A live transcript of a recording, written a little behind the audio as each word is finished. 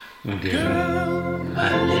Girl,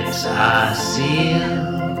 my lips are sealed.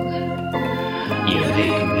 You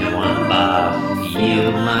make me want barf.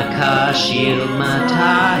 Yield my car, shield my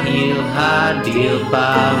tie, heel, high deal,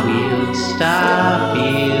 bar wheel, stop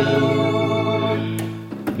you.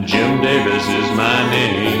 Jim Davis is my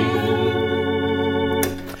name.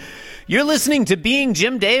 You're listening to Being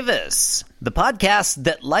Jim Davis, the podcast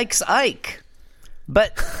that likes Ike,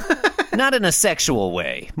 but not in a sexual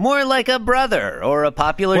way. More like a brother or a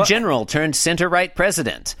popular general turned center-right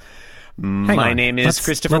president. My name is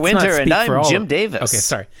Christopher Winter, and I'm Jim Davis. Okay,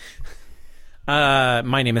 sorry.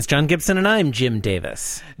 My name is John Gibson, and I'm Jim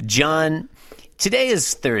Davis. John, today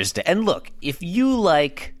is Thursday, and look, if you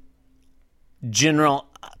like General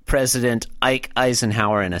President Ike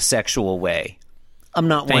Eisenhower in a sexual way, I'm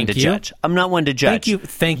not one to judge. I'm not one to judge.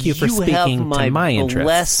 Thank you for speaking to my interests. You have my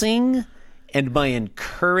blessing and my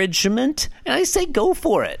encouragement, and I say go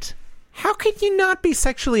for it. How could you not be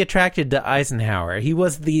sexually attracted to Eisenhower? He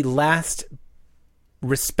was the last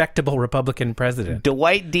respectable Republican president.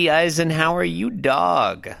 Dwight D. Eisenhower, you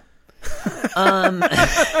dog. The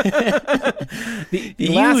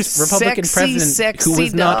last Republican president who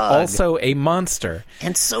was not also a monster.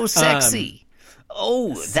 And so sexy.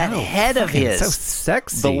 That head of his. So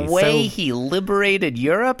sexy. The way he liberated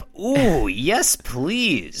Europe. Ooh, yes,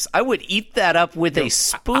 please. I would eat that up with a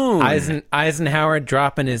spoon. Eisenhower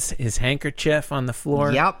dropping his handkerchief on the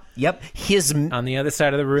floor. Yep. On the other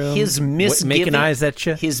side of the room. His making eyes at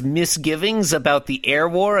you. His misgivings about the air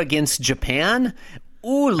war against Japan.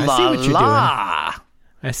 Ooh la la.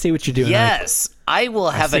 I see what you're doing. Yes, I will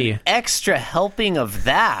have an extra helping of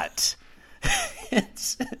that.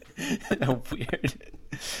 It's weird.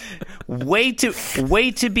 Way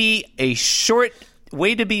to be a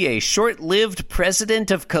short-lived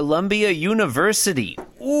president of Columbia University.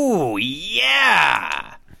 Ooh,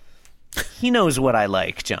 yeah. He knows what I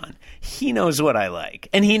like, John. He knows what I like,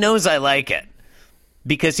 and he knows I like it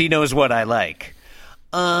because he knows what I like.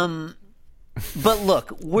 But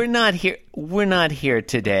look, we're not here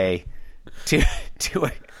today to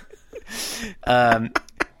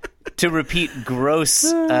repeat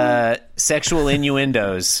gross sexual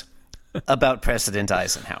innuendos about President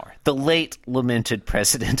Eisenhower, the late lamented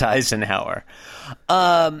President Eisenhower.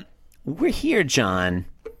 We're here, John,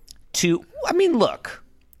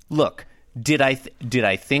 look. Did I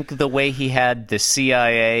think the way he had the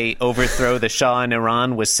CIA overthrow the Shah in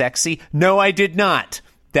Iran was sexy? No, I did not.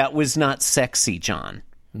 That was not sexy, John.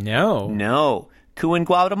 No. Coup in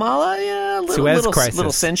Guatemala,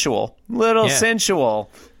 little sensual. Sensual,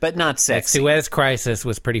 but not sexy. That Suez Crisis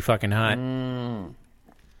was pretty fucking hot.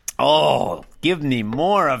 Oh, give me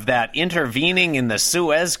more of that intervening in the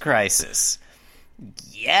Suez Crisis.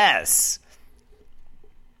 Yes.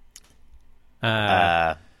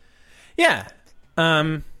 Yeah.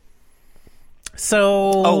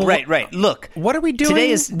 Right. Look, what are we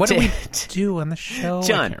doing? What do we do on the show?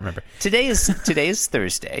 John, I can't remember. Today is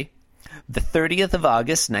Thursday, the 30th of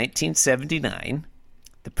August, 1979.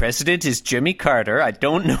 The president is Jimmy Carter. I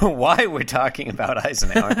don't know why we're talking about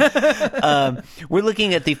Eisenhower. We're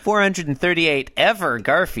looking at the 438 ever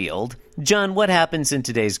Garfield. John, what happens in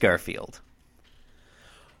today's Garfield?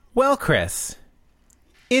 Well, Chris,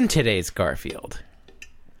 in today's Garfield,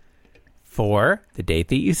 for the date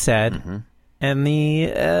that you said and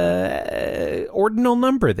the ordinal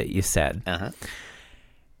number that you said,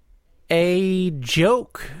 a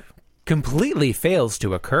joke completely fails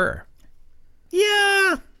to occur.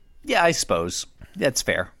 Yeah, I suppose. That's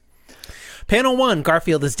fair. Panel 1,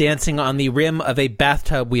 Garfield is dancing on the rim of a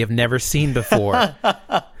bathtub we have never seen before.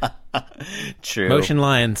 True. Motion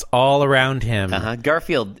lines all around him.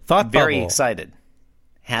 Garfield, Thought very bubble. Excited.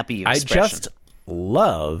 Happy expression. I just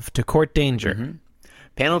love to court danger.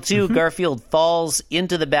 Panel 2, Garfield falls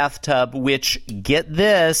into the bathtub, which, get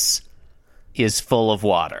this, is full of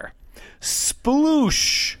water.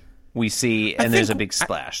 Sploosh, we see, and there's a big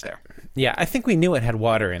splash there. Yeah, I think we knew it had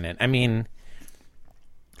water in it. I mean,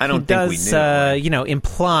 I don't think we knew.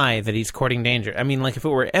 Imply that he's courting danger. I mean, like if it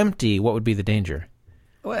were empty, what would be the danger?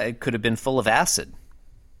 Well, it could have been full of acid.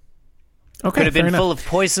 Okay, could have been enough. full of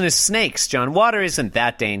poisonous snakes, John. Water isn't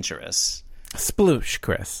that dangerous. Sploosh,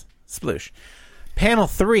 Chris. Sploosh. Panel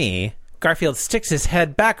 3, Garfield sticks his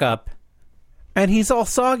head back up, and he's all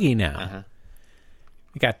soggy now.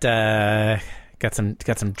 We got some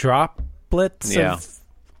droplets of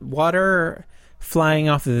water flying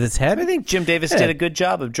off of his head. I think Jim Davis did a good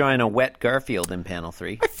job of drawing a wet Garfield in panel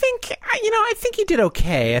 3. I think he did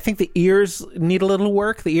okay. I think the ears need a little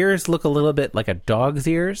work. The ears look a little bit like a dog's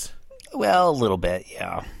ears. Well, a little bit,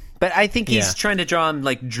 yeah. But I think he's trying to draw him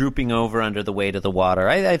like drooping over under the weight of the water.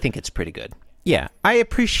 I think it's pretty good. Yeah, I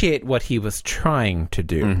appreciate what he was trying to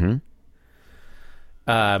do. Mm-hmm.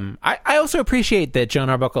 I also appreciate that John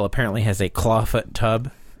Arbuckle apparently has a clawfoot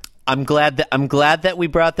tub. I'm glad that we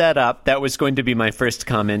brought that up. That was going to be my first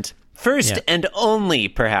comment. First and only,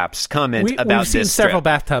 perhaps, comment about we've seen this several strip.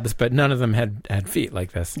 bathtubs, but none of them had feet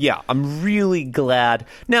like this. Yeah, I'm really glad.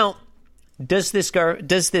 Now, does this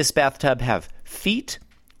bathtub have feet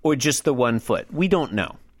or just the 1 foot? We don't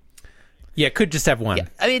know. Yeah, it could just have one. Yeah,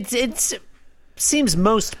 I mean, it seems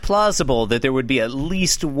most plausible that there would be at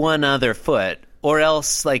least one other foot, or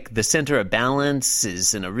else, like, the center of balance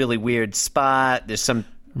is in a really weird spot. There's some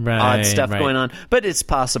odd stuff going on, but it's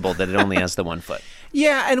possible that it only has the 1 foot.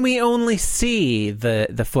 Yeah, and we only see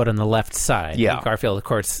the foot on the left side. Yeah. Garfield, of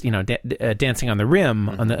course, dancing on the rim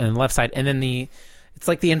on the left side, and then it's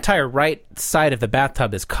like the entire right side of the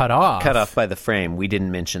bathtub is cut off. Cut off by the frame. We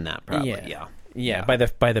didn't mention that, probably. Yeah. By the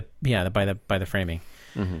framing.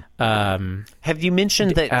 Mm-hmm. Have you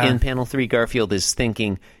mentioned that in panel 3, Garfield is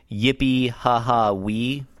thinking yippee, ha ha,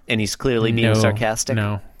 wee, and he's clearly being sarcastic?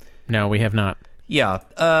 No, we have not. Yeah.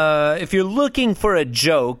 If you're looking for a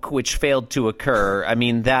joke which failed to occur, I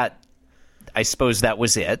mean, I suppose that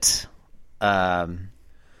was it.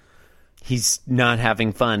 He's not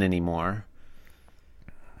having fun anymore.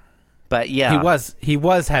 But yeah. He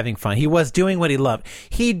was having fun. He was doing what he loved.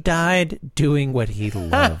 He died doing what he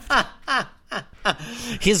loved.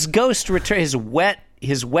 His ghost his wet,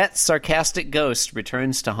 sarcastic ghost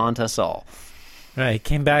returns to haunt us all. Right, he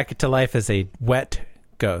came back to life as a wet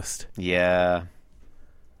ghost. Yeah.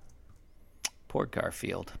 Poor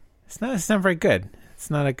Garfield. It's not very good. It's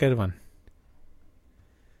not a good one.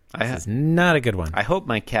 It's not a good one. I hope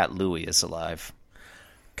my cat Louie is alive.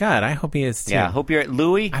 God, I hope he is too. Yeah, I hope you're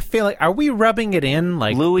Louie. I feel like, are we rubbing it in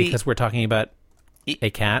like Louie, because we're talking about a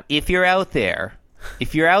cat? If you're out there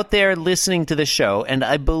listening to the show, and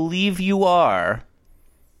I believe you are,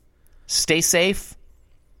 stay safe,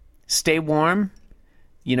 stay warm.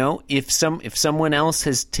 You know, if someone else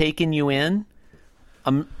has taken you in,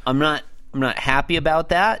 I'm not happy about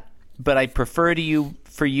that, but I prefer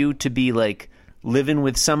for you to be like living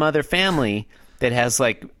with some other family that has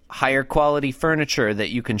like higher quality furniture that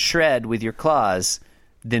you can shred with your claws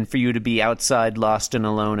than for you to be outside lost and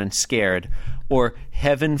alone and scared, or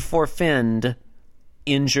heaven forfend,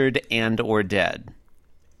 injured and or dead.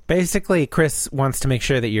 Basically, Chris wants to make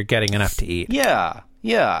sure that you're getting enough to eat. Yeah.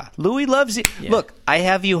 Louis loves you. Yeah. Look, I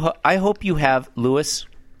hope you have, Louis,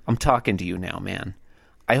 I'm talking to you now, man.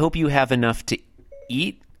 I hope you have enough to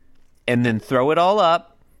eat and then throw it all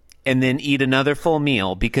up and then eat another full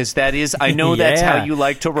meal, because that is, I know that's how you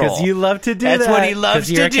like to roll. Because you love to do that. That's what he loves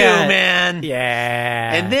to do, man.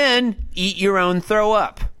 Yeah. And then eat your own throw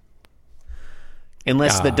up.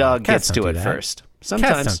 Unless the dog gets to it first.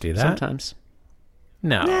 Sometimes. Cats don't do that. Sometimes.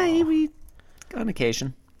 No. Nah, on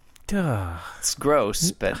occasion. Duh. It's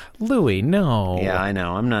gross, but... Louis, no. Yeah, I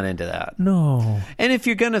know. I'm not into that. No. And if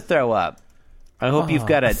you're going to throw up, I hope you've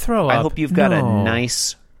got a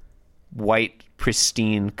nice, white,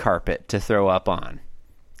 pristine carpet to throw up on.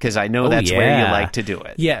 Because I know that's where you like to do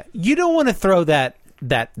it. Yeah. You don't want to throw that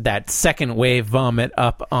second wave vomit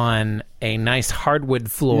up on a nice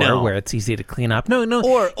hardwood floor where it's easy to clean up. No.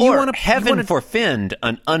 Or heaven forfend,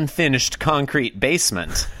 an unfinished concrete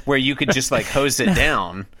basement where you could just like hose it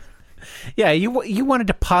down. Yeah, you want to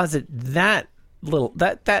deposit that little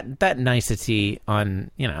that nicety on,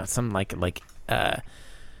 some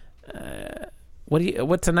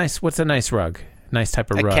what's a nice rug? Nice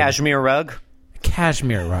type of rug. A cashmere rug?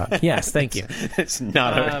 Cashmere rug. Yes, thank you. It's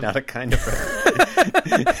not a kind of rug.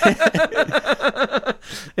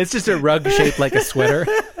 It's just a rug shaped like a sweater.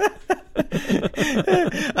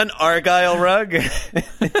 An Argyle rug.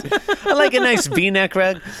 I like a nice V-neck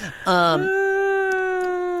rug.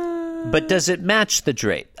 But does it match the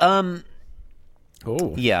drape? Oh.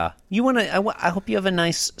 Yeah. You want to I hope you have a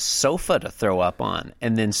nice sofa to throw up on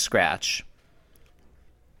and then scratch.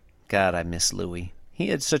 God, I miss Louis. He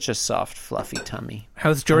had such a soft, fluffy tummy.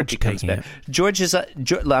 How's George taking it? George is...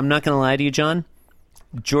 I'm not going to lie to you, John.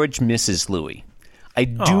 George misses Louis. I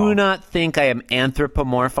do not think I am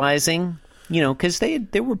anthropomorphizing, because they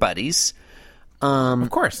were buddies. Of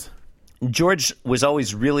course. George was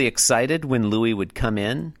always really excited when Louis would come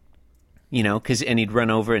in, and he'd run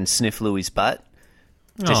over and sniff Louis's butt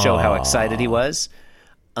to show how excited he was.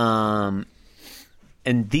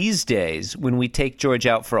 And these days, when we take George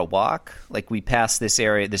out for a walk, like we pass this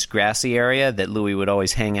grassy area that Louis would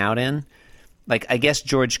always hang out in, like I guess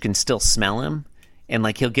George can still smell him, and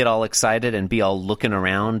like he'll get all excited and be all looking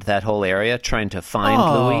around that whole area trying to find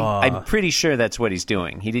Louis. I'm pretty sure that's what he's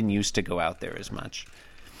doing. He didn't used to go out there as much.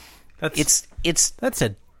 That's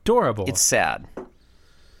a adorable. It's sad.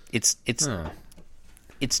 It's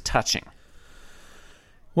touching.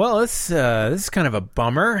 Well, this is kind of a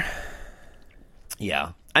bummer.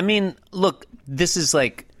 Yeah. I mean, look, this is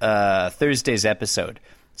like Thursday's episode.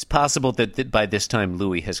 It's possible that by this time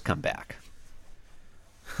Louis has come back.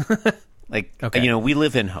 Okay. We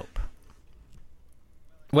live in hope.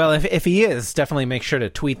 Well, if he is, definitely make sure to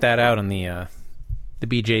tweet that out on the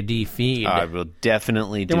BJD feed. I will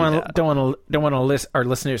definitely do that. Don't want our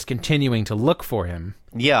listeners continuing to look for him.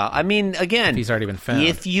 Yeah, I mean, again, if he's already been found.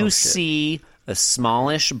 If you see a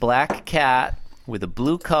smallish black cat with a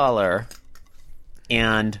blue collar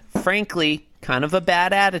and, frankly, kind of a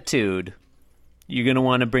bad attitude, you're going to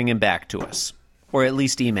want to bring him back to us, or at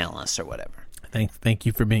least email us or whatever. Thank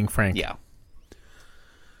you for being frank. Yeah.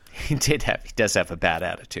 He does have a bad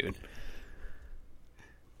attitude.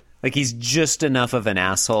 Like, he's just enough of an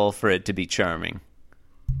asshole for it to be charming.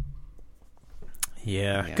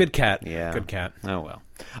 Yeah. Good cat. Yeah. Good cat. Oh, well.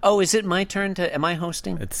 Oh, is it my turn to... Am I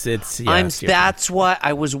hosting? It's your that's why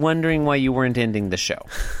I was wondering why you weren't ending the show.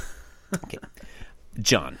 Okay.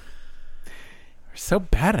 John. We're so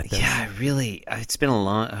bad at this. Yeah, really. It's been a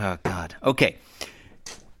long... Oh, God. Okay.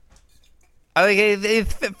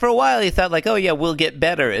 For a while, you thought, like, oh, yeah, we'll get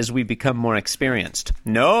better as we become more experienced.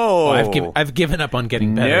 No. I've given up on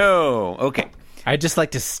getting better. No. Okay. I just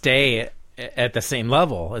like to stay at the same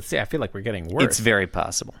level. I feel like we're getting worse. It's very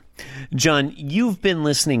possible. John, you've been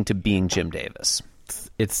listening to Being Jim Davis.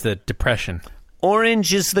 It's the depression.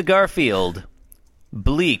 Orange is the Garfield.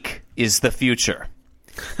 Bleak is the future.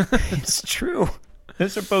 It's true.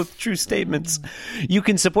 Those are both true statements. You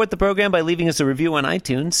can support the program by leaving us a review on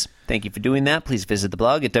iTunes. Thank you for doing that. Please visit the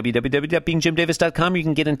blog at www.beingjimdavis.com. You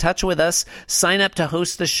can get in touch with us. Sign up to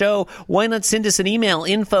host the show. Why not send us an email,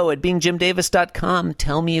 info@beingjimdavis.com.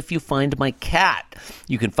 Tell me if you find my cat.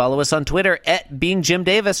 You can follow us on Twitter at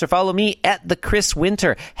beingjimdavis or follow me at the Chris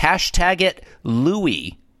Winter. Hashtag it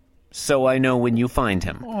Louis so I know when you find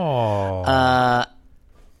him. Oh.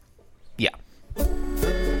 Yeah.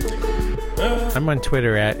 I'm on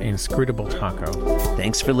Twitter at Inscrutable Taco.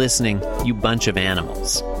 Thanks for listening, you bunch of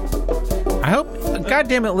animals. I hope,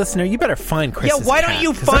 goddamn it, listener, you better find Chris's Yeah, why cat, don't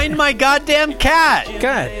you find my goddamn cat?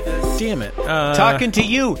 God damn it. Talking to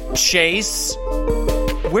you, Chase.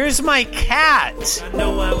 Where's my cat?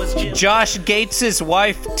 Josh Gates'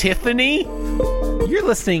 wife, Tiffany? You're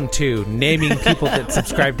listening to naming people that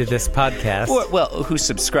subscribe to this podcast. Well, who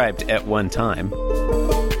subscribed at one time.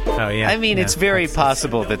 Oh, yeah. I mean, it's very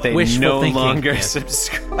possible that they no longer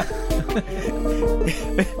subscribe.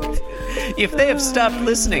 If they have stopped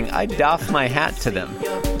listening, I doff my hat to them.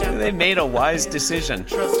 They made a wise decision.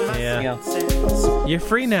 Yeah. You're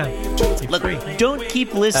free now. Look, don't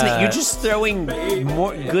keep listening. You're just throwing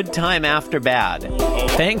more good time after bad.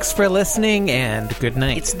 Thanks for listening, and good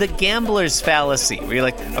night. It's the gambler's fallacy, where you're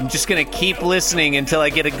like, I'm just going to keep listening until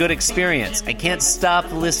I get a good experience. I can't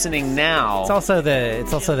stop listening now. It's also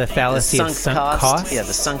the fallacy of sunk cost. Yeah,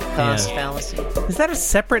 the sunk cost fallacy. Is that a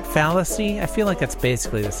separate fallacy? I feel like that's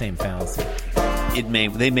basically the same fallacy.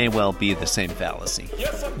 They may well be the same fallacy.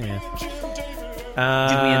 Yeah.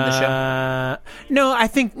 Did we end the show? No, I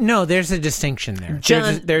think there's a distinction there.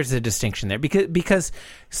 John, there's a distinction there because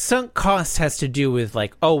sunk cost has to do with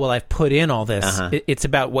like, oh well, I've put in all this. It's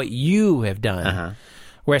about what you have done.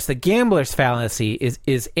 Whereas the gambler's fallacy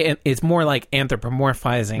is more like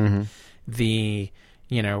anthropomorphizing the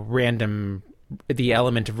the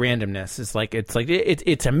element of randomness.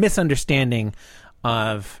 It's a misunderstanding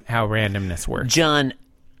of how randomness works. John,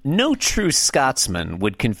 no true Scotsman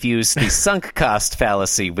would confuse the sunk cost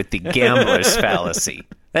fallacy with the gambler's fallacy.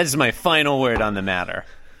 That is my final word on the matter.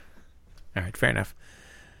 All right, fair enough.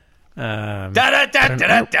 But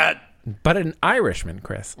But an Irishman,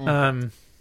 Chris.